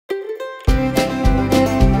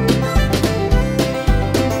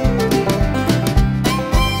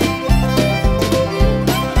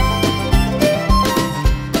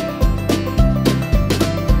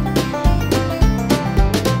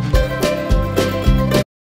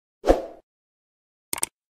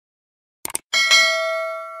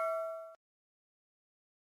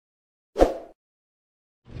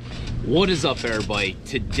What is up, everybody?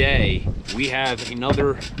 Today we have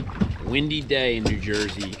another windy day in New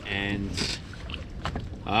Jersey, and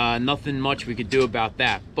nothing much we could do about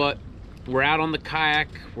that, but we're out on the kayak.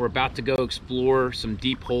 We're about to go explore some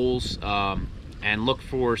deep holes and look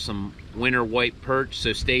for some winter white perch,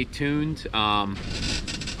 so stay tuned. All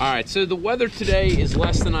right, so the weather today is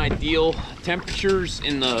less than ideal. Temperatures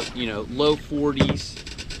in the low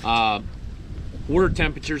 40s. Water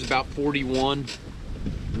temperatures about 41.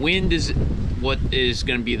 Wind is what is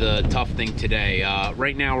going to be the tough thing today.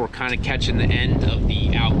 Right now we're kind of catching the end of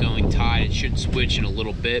the outgoing tide. It should switch in a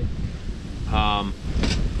little bit.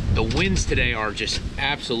 The winds today are just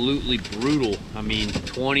absolutely brutal. I mean,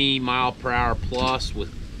 20 mile per hour plus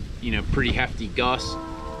with pretty hefty gusts,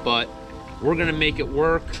 but we're gonna make it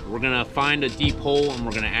work. We're gonna find a deep hole and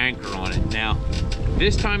we're gonna anchor on it. Now,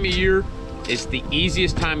 this time of year is the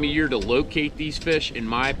easiest time of year to locate these fish, in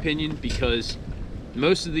my opinion, because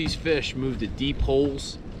most of these fish move to deep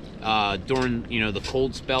holes during the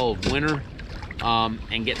cold spell of winter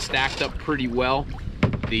and get stacked up pretty well.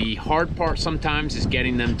 The hard part sometimes is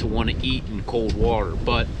getting them to want to eat in cold water,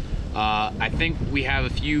 but I think we have a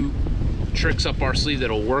few tricks up our sleeve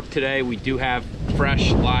that'll work today. We do have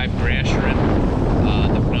fresh live grass shrimp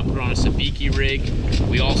that we're gonna put on a Sabiki rig.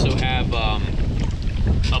 We also have a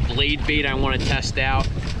blade bait I want to test out.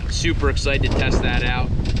 Super excited to test that out.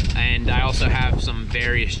 And I also have some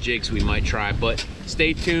various jigs we might try, but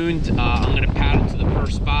stay tuned. I'm gonna paddle to the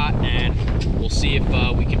first spot and we'll see if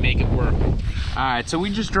we can make it work. All right, so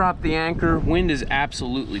we just dropped the anchor. Wind is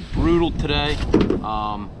absolutely brutal today,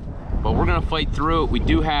 but we're gonna fight through it. We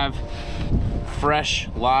do have fresh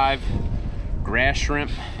live grass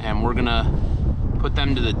shrimp and we're gonna put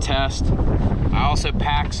them to the test. I also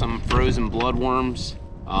packed some frozen bloodworms.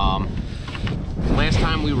 Last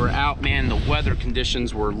time we were out, man, the weather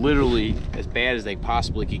conditions were literally as bad as they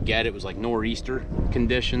possibly could get. It was like nor'easter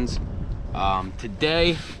conditions.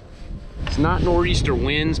 Today, it's not nor'easter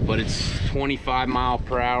winds, but it's 25 mile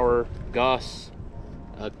per hour gusts,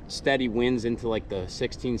 steady winds into like the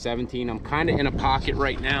 16, 17. I'm kind of in a pocket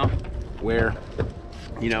right now where,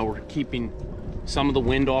 we're keeping some of the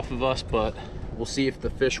wind off of us, but we'll see if the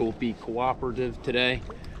fish will be cooperative today.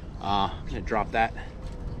 I'm gonna drop that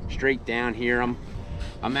straight down here.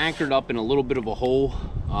 I'm anchored up in a little bit of a hole.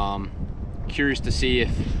 Curious to see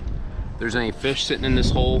if there's any fish sitting in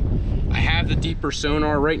this hole. I have the deeper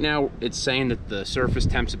sonar. Right now it's saying that the surface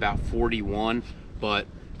temp's about 41, but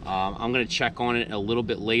I'm gonna check on it a little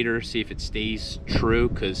bit later, see if it stays true,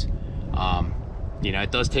 because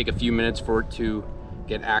it does take a few minutes for it to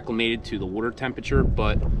get acclimated to the water temperature,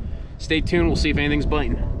 but stay tuned. We'll see if anything's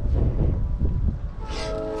biting.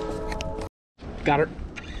 Got her.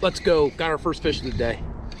 Let's go. Got our first fish of the day.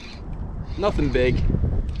 Nothing big.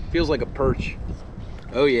 Feels like a perch.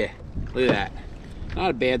 Oh yeah, look at that. Not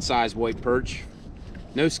a bad sized white perch.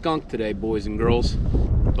 No skunk today, boys and girls,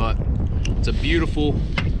 but it's a beautiful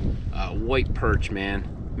white perch, man.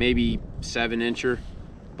 Maybe 7-incher,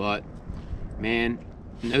 but man,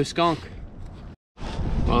 no skunk.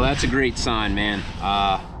 Well, that's a great sign, man.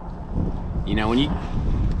 When you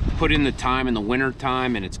put in the time in the winter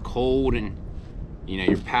time and it's cold and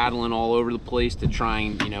you're paddling all over the place to try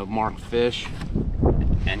and mark fish,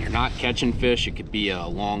 and you're not catching fish, it could be a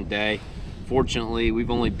long day. Fortunately, we've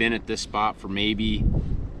only been at this spot for maybe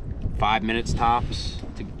 5 minutes tops,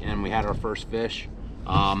 and we had our first fish.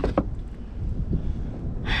 The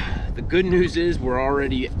good news is we're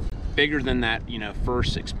already bigger than that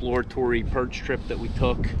first exploratory perch trip that we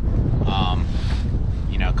took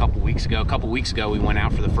a couple weeks ago. A couple weeks ago we went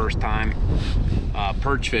out for the first time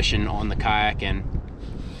perch fishing on the kayak, and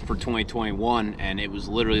for 2021, and it was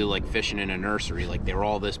literally like fishing in a nursery. Like, they were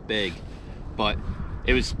all this big, but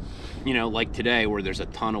it was like today where there's a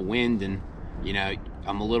ton of wind, and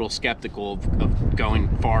I'm a little skeptical of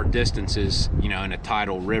going far distances in a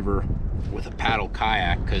tidal river with a paddle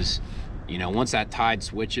kayak, because once that tide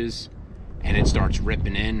switches and it starts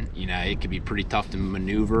ripping in, it could be pretty tough to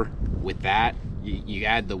maneuver with that. You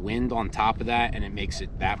add the wind on top of that and it makes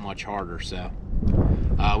it that much harder. So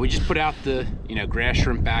we just put out the grass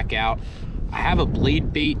shrimp back out. I have a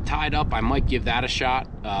blade bait tied up. I might give that a shot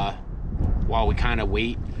while we kind of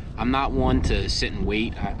wait. I'm not one to sit and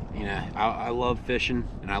wait. I love fishing,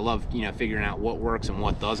 and I love figuring out what works and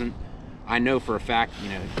what doesn't. I know for a fact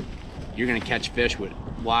you're gonna catch fish with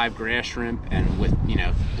live grass shrimp and with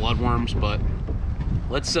bloodworms, but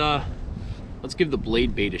let's give the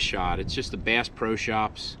blade bait a shot. It's just the Bass Pro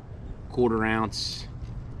Shops 1/4 ounce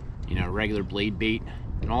regular blade bait,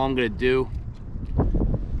 and all I'm gonna do,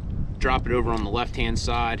 drop it over on the left hand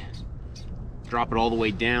side, drop it all the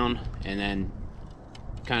way down, and then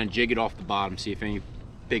kind of jig it off the bottom, see if any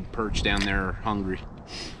big perch down there are hungry.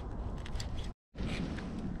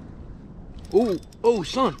 Oh, oh,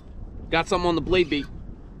 son, got something on the blade bait.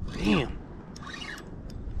 Damn,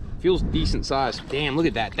 feels decent size. Damn, look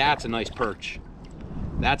at that. That's a nice perch.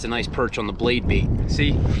 That's a nice perch on the blade bait.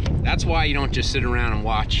 See, that's why you don't just sit around and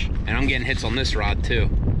watch. And I'm getting hits on this rod too.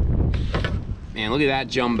 Man, look at that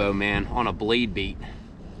jumbo, man, on a blade bait.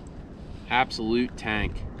 Absolute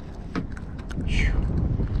tank. Whew.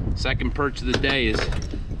 Second perch of the day is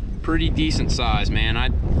pretty decent size, man.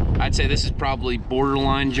 I'd say this is probably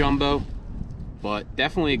borderline jumbo, but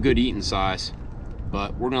definitely a good eating size.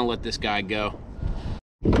 But we're gonna let this guy go.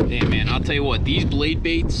 Hey man, I'll tell you what, these blade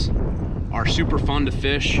baits are super fun to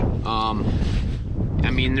fish. I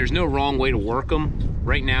mean, there's no wrong way to work them.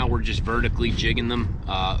 Right now we're just vertically jigging them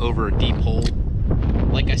over a deep hole.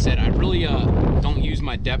 Like I said, I really don't use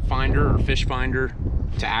my depth finder or fish finder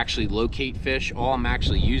to actually locate fish. All I'm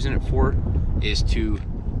actually using it for is to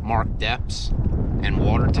mark depths and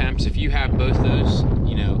water temps. If you have both those,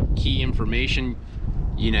 you know, key information,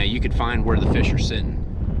 you know, you could find where the fish are sitting.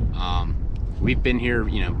 We've been here,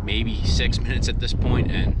 you know, maybe 6 minutes at this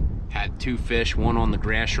point and had 2 fish, one on the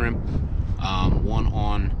grass shrimp, one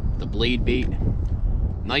on the blade bait.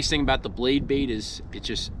 Nice thing about the blade bait is it's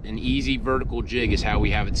just an easy vertical jig is how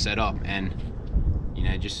we have it set up, and you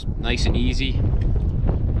know, just nice and easy.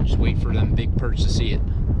 Just wait for them big perch to see it.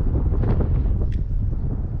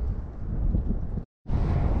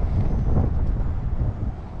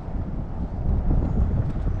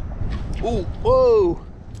 Oh, whoa!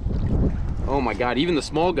 Oh my God, even the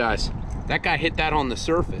small guys. That guy hit that on the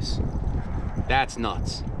surface. That's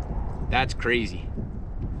nuts. That's crazy.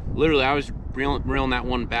 Literally, I was reeling that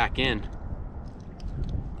one back in.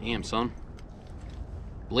 Damn, son.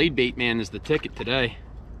 Blade bait, man, is the ticket today.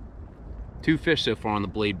 2 fish so far on the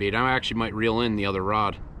blade bait. I actually might reel in the other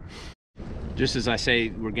rod. Just as I say,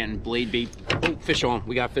 we're getting blade bait. Oh, fish on.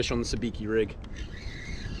 We got fish on the Sabiki rig.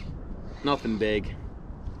 Nothing big.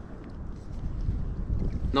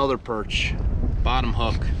 Another perch. Bottom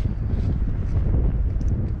hook.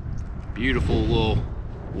 Beautiful little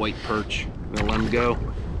white perch. I'm gonna let him go.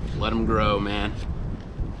 Let him grow, man.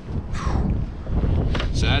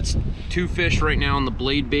 So that's 2 fish right now on the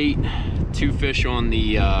blade bait, 2 fish on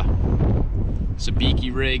the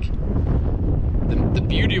Sabiki rig. The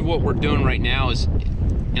beauty of what we're doing right now is,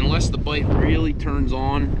 unless the bite really turns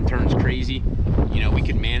on and turns crazy, you know, we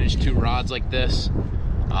can manage 2 rods like this.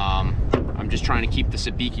 I'm just trying to keep the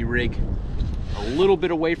Sabiki rig a little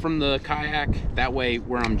bit away from the kayak. That way,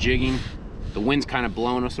 where I'm jigging, the wind's kind of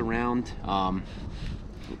blowing us around.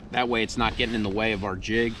 That way it's not getting in the way of our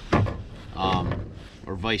jig,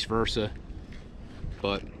 or vice versa.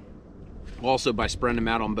 But also by spreading them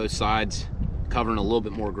out on both sides, covering a little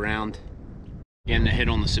bit more ground. Getting a hit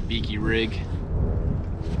on the Sabiki rig.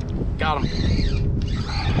 Got him.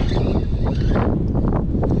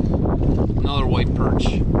 Another white perch.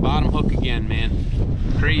 Bottom hook again, man.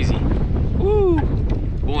 Crazy. Woo!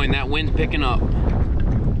 Boy, and that wind's picking up.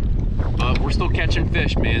 But we're still catching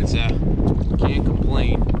fish, man, so can't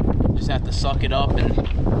complain. Just have to suck it up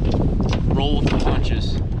and roll with the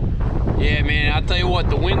punches. Yeah, man, I'll tell you what,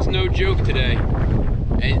 the wind's no joke today.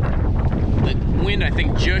 And the wind, I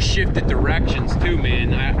think, just shifted directions too,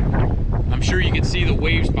 man. I'm sure you can see the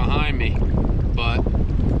waves behind me, but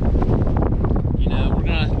you know, we're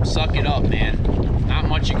gonna suck it up, man. Not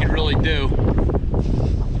much you can really do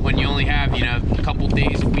when you only have, you know, a couple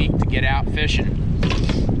days a week to get out fishing.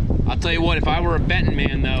 I'll tell you what, if I were a betting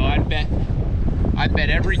man though, I'd bet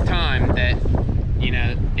every time that, you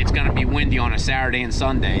know, it's gonna be windy on a Saturday and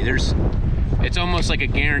Sunday. It's almost like a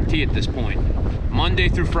guarantee at this point. Monday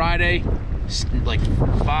through Friday, like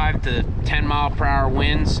 5 to 10 mile per hour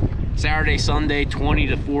winds. Saturday, Sunday, 20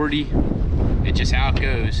 to 40. It's just how it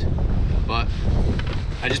goes. But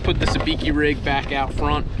I just put the Sabiki rig back out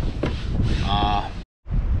front.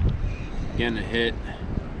 Getting a hit.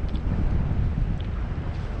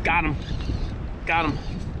 Got him. Got him.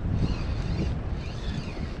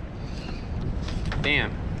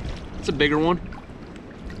 Damn. That's a bigger one.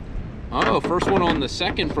 Oh, first one on the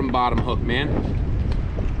second from bottom hook, man.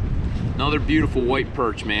 Another beautiful white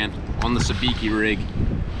perch, man, on the Sabiki rig.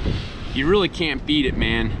 You really can't beat it,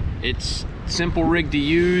 man. It's simple rig to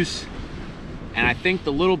use, and I think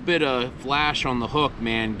the little bit of flash on the hook,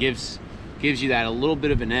 man, gives you that a little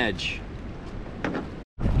bit of an edge.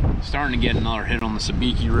 Starting to get another hit on the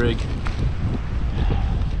Sabiki rig.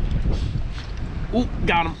 Ooh,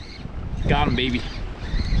 got him. Got him, baby.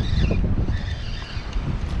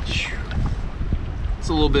 It's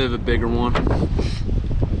a little bit of a bigger one.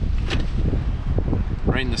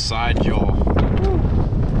 Right in the side jaw.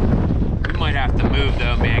 have to move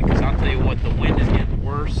though, man, because I'll tell you what, the wind is getting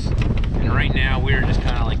worse. And right now we're just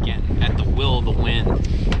kind of like getting at the will of the wind.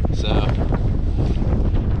 So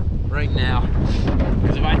right now,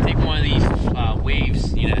 because if I take one of these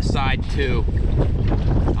waves, you know, side two,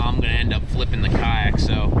 I'm gonna end up flipping the kayak.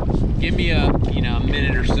 So give me a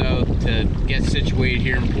minute or so to get situated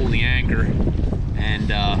here and pull the anchor,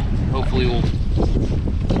 and hopefully we'll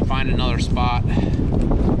find another spot.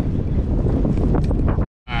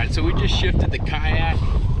 All right, so we just shifted the kayak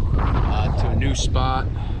to a new spot,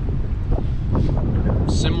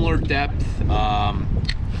 similar depth. I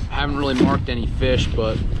haven't really marked any fish,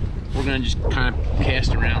 but we're gonna just kind of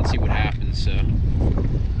cast around, see what happens. So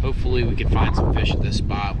hopefully we can find some fish at this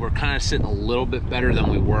spot. We're kind of sitting a little bit better than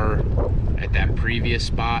we were at that previous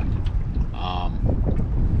spot,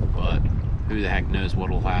 but who the heck knows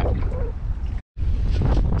what'll happen.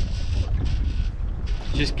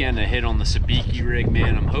 Just getting a hit on the Sabiki rig,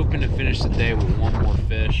 man. I'm hoping to finish the day with one more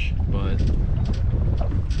fish, but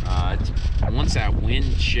once that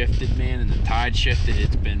wind shifted, man, and the tide shifted,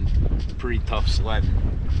 it's been pretty tough sledding.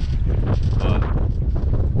 But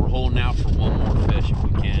we're holding out for one more fish if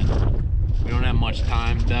we can. We don't have much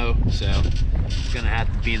time though, so it's gonna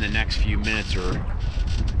have to be in the next few minutes or...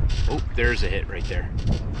 Oh, there's a hit right there.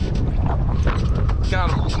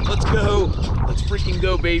 Got him. Let's go. Let's freaking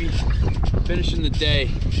go, baby. Finishing the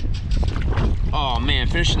day. Oh man,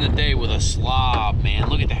 finishing the day with a slob, man.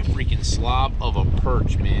 Look at that freaking slob of a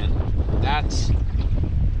perch, man. That's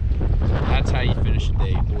how you finish a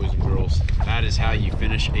day, boys and girls. That is how you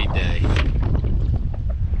finish a day.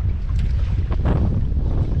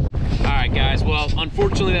 Alright guys, well,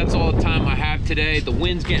 unfortunately that's all the time I have today. The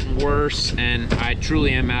wind's getting worse and I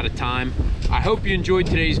truly am out of time. I hope you enjoyed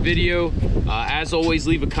today's video. As always,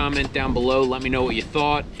 leave a comment down below. Let me know what you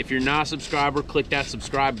thought. If you're not a subscriber, click that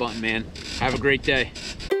subscribe button, man. Have a great day.